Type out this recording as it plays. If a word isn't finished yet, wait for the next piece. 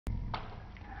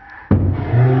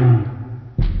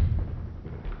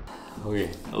Okay,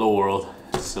 hello world.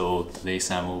 So today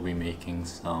Sam will be making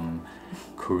some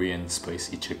Korean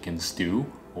spicy chicken stew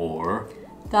or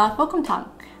Dakbokkeumtang.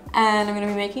 And I'm going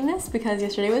to be making this because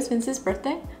yesterday was Vince's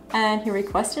birthday and he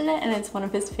requested it and it's one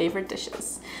of his favorite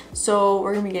dishes. So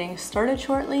we're going to be getting started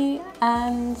shortly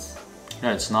and...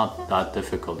 yeah, it's not that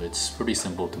difficult. It's pretty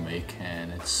simple to make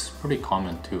and it's pretty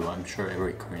common too. I'm sure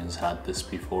every Korean's had this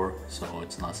before, so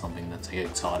it's not something that's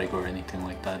exotic or anything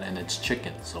like that. And it's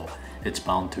chicken, so it's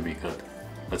bound to be good.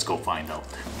 Let's go find out.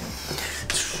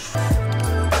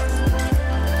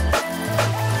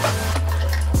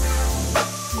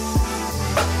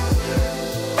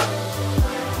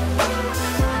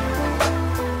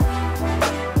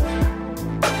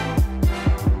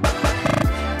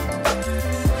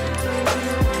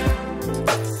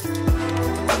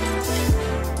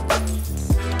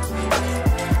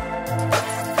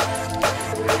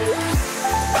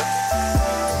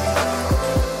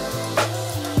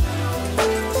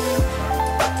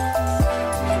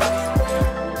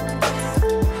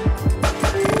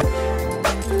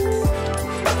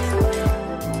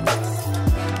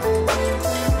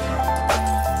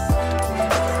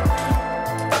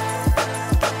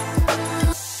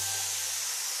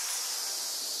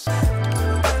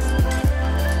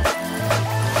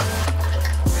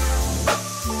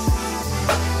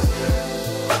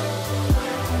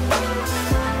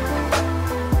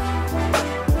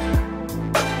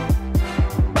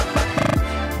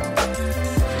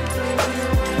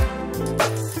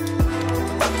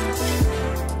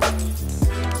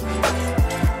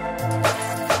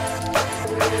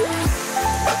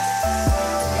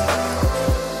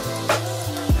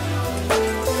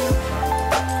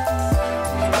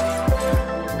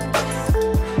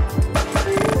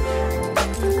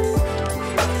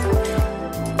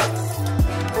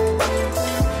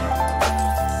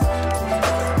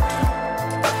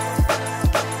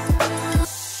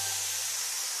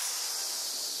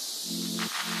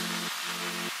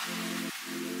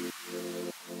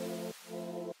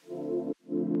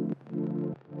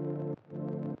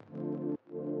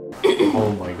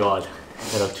 Oh my god,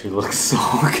 it actually looks so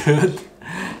good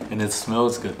and it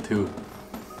smells good too.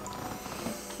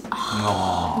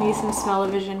 Oh. Need some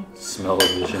smell-o-vision.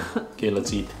 Smell-o-vision. Okay,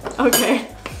 let's eat. Okay.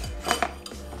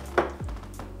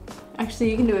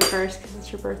 Actually, you can do it first because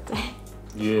it's your birthday.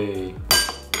 Yay.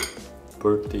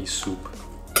 Birthday soup.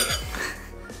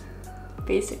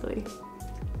 Basically.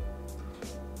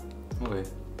 Okay.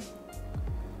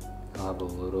 I'll have a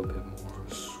little bit more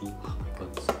soup,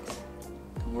 but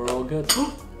we're all good.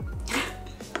 Oh,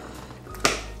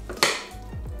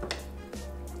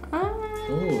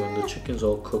 and the chicken's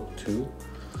all cooked too.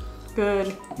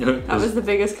 Good. That was the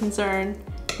biggest concern.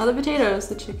 Not the potatoes,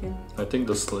 the chicken. I think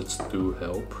the slits do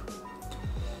help.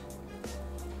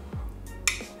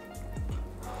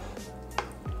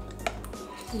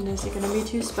 And is it gonna be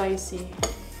too spicy?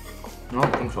 No, I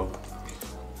don't think so.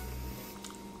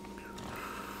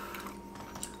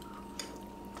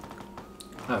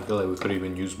 I feel like we could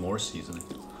even use more seasoning.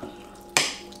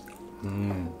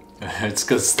 It's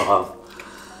good stuff.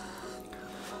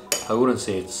 I wouldn't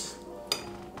say it's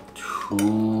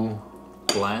too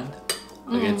bland.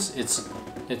 Like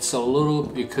it's a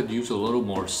little. You could use a little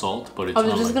more salt, but it's I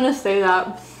was just gonna say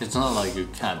that. It's not like you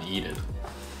can't eat it.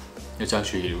 It's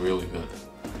actually really good.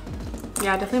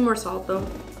 Yeah, definitely more salt though.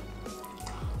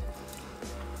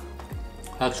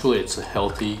 Actually, it's a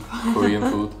healthy Korean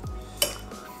food.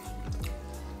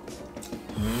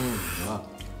 Yeah.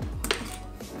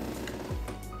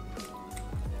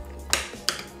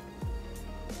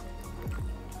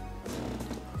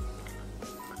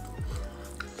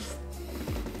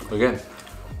 Again,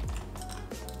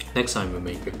 next time we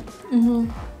make it,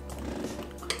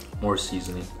 more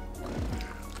seasoning.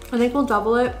 I think we'll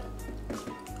double it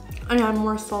and add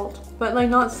more salt, but like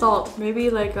not salt, maybe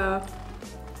like a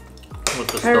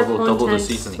Just double the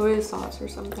seasoning. Soy sauce or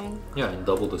something. Yeah, and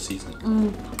double the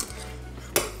seasoning.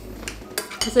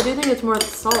 Because I do think it's more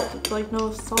salt. It's like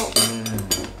no salt.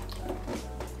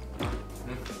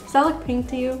 Does that look pink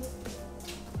to you?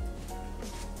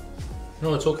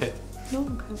 No, it's okay. No,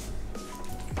 okay.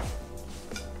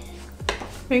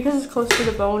 Maybe because it's close to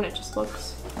the bone, it just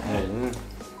looks. You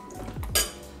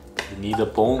need a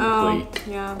bone plate.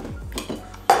 Yeah.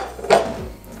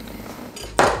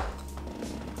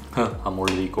 I'm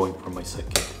already going for my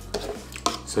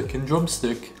second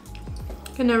drumstick.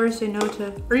 Can never say no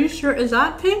to. Are you sure? Is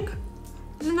that pink?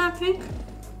 Isn't that pink?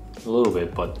 A little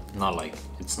bit, but not like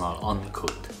it's not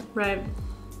uncooked. Right.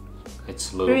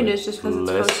 It's a little Maybe bit it is just because it's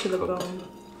close to the bone.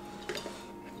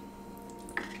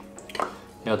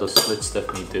 Yeah, the slits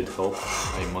definitely did help,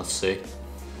 I must say.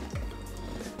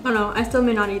 Oh no, I still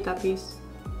may not eat that piece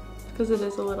because it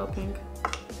is a little pink.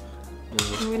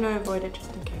 I'm gonna avoid it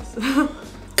just in case.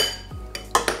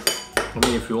 I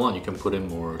mean, if you want, you can put in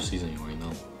more seasoning right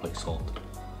now, like salt,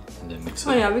 and then mix it.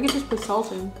 Oh yeah, we could just put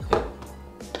salt in. Yeah.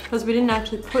 Because we didn't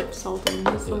actually put salt in.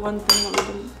 That's the one thing that we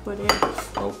didn't put in.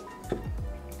 Oh.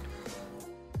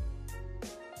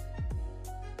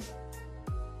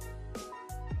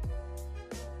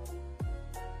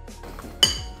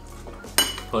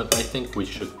 But I think we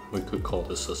could call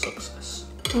this a success.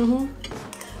 Mm-hmm.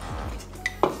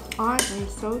 I think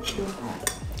so too.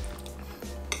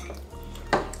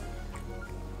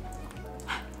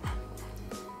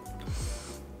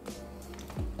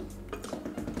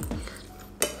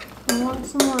 I want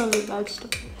some more of the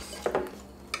vegetables.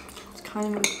 It's kind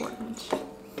of important.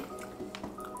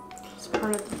 It's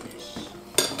part of the dish.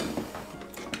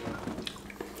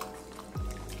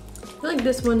 I feel like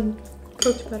this one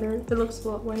cooked better. It looks a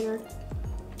lot whiter.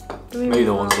 Maybe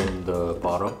the ones in the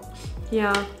bottom?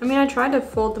 Yeah. I mean, I tried to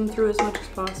fold them through as much as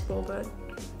possible, but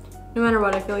no matter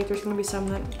what, I feel like there's going to be some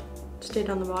that stayed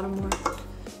on the bottom more.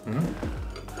 Mm-hmm.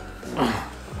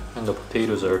 And the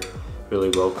potatoes are really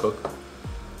well cooked.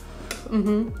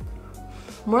 Mm-hmm.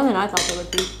 More than I thought they would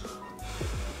be.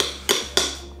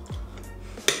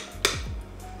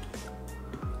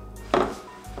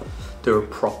 They're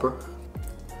proper.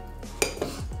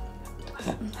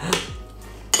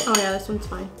 Oh yeah, this one's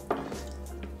fine.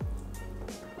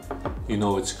 You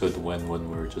know it's good when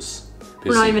we're just busy.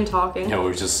 We're not even talking. Yeah,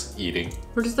 we're just eating.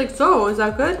 We're just like, so, is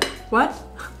that good? What?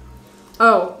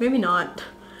 Oh, maybe not.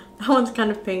 That one's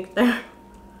kind of pink there.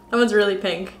 That one's really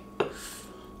pink.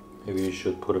 Maybe you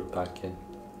should put it back in.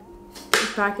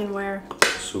 Back in where?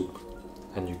 Soup.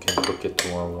 And you can cook it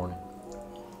tomorrow morning.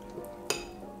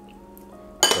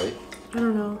 Right? I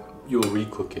don't know. You'll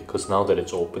recook it, because now that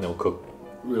it's open, it'll cook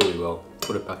really well.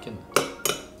 Put it back in.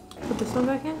 Put this one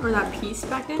back in? Or that piece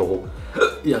back in? The whole,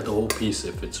 yeah, the whole piece.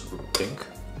 If it's pink,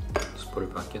 just put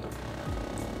it back in.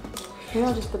 Maybe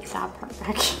I'll just put that part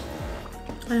back.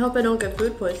 I hope I don't get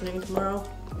food poisoning tomorrow.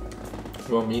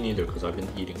 Well, me neither, because I've been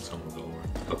eating some of the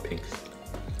pinks.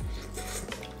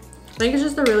 I think it's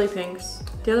just the really pinks.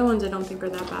 The other ones I don't think are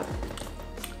that bad.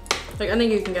 Like, I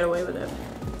think you can get away with it.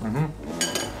 Mm-hmm.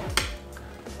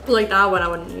 Like that one I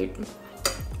wouldn't eat.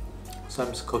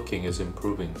 Sam's cooking is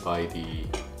improving by the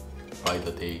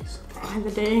days. By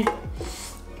the day.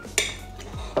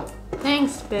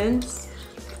 Thanks, Vince.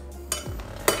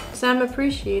 Sam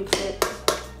appreciates it.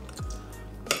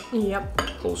 Yep.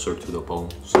 Closer to the bone.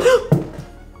 So.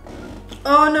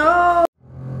 Oh no!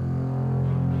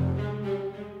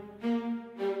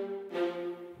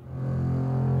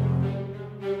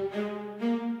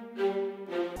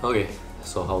 Okay,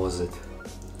 so how was it?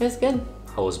 It was good.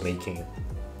 How was making it?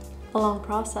 A long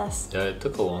process. Yeah, it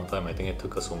took a long time. I think it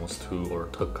took us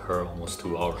took her almost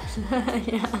 2 hours.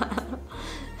 Yeah.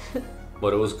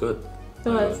 But it was good. It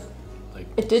was. Like,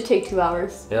 it did take 2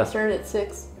 hours. Yeah. I started at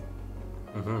 6.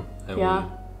 Mm-hmm. And yeah.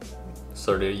 we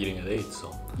started eating at 8,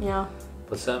 so. Yeah.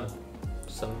 But Sam,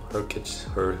 her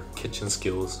kitchen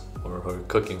skills or her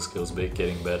cooking skills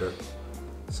getting better.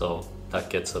 So that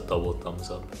gets a double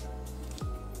thumbs up.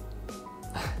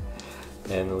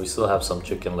 And we still have some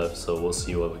chicken left, so we'll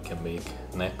see what we can make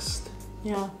next.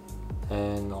 Yeah.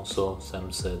 And also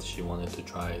Sam said she wanted to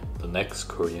try the next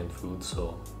Korean food,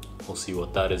 so we'll see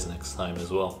what that is next time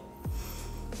as well.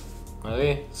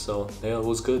 Okay, so yeah, it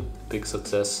was good. Big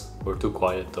success. We're too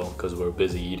quiet though, because we're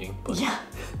busy eating, but yeah.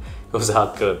 It was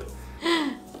that good.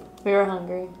 We were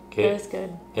hungry. Okay. It was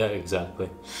good. Yeah, exactly.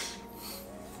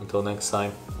 Until next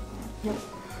time. Yep.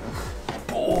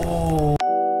 Oh.